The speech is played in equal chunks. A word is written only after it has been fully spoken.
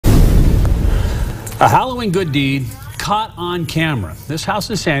A Halloween good deed caught on camera. This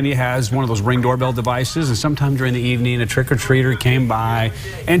house in Sandy has one of those Ring doorbell devices, and sometime during the evening, a trick-or-treater came by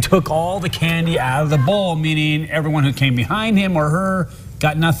and took all the candy out of the bowl, meaning everyone who came behind him or her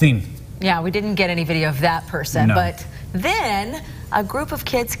got nothing. Yeah, we didn't get any video of that person, No. But then a group of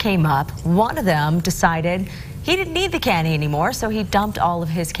kids came up. One of them decided he didn't need the candy anymore, so he dumped all of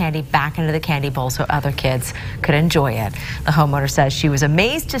his candy back into the candy bowl so other kids could enjoy it. The homeowner says she was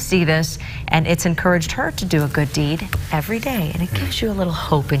amazed to see this, and it's encouraged her to do a good deed every day. And it gives you a little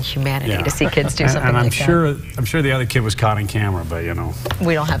hope in humanity to see kids do something and like that. I'm sure the other kid was caught on camera, but you know,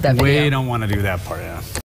 We don't have that video. We don't want to do that part, yeah.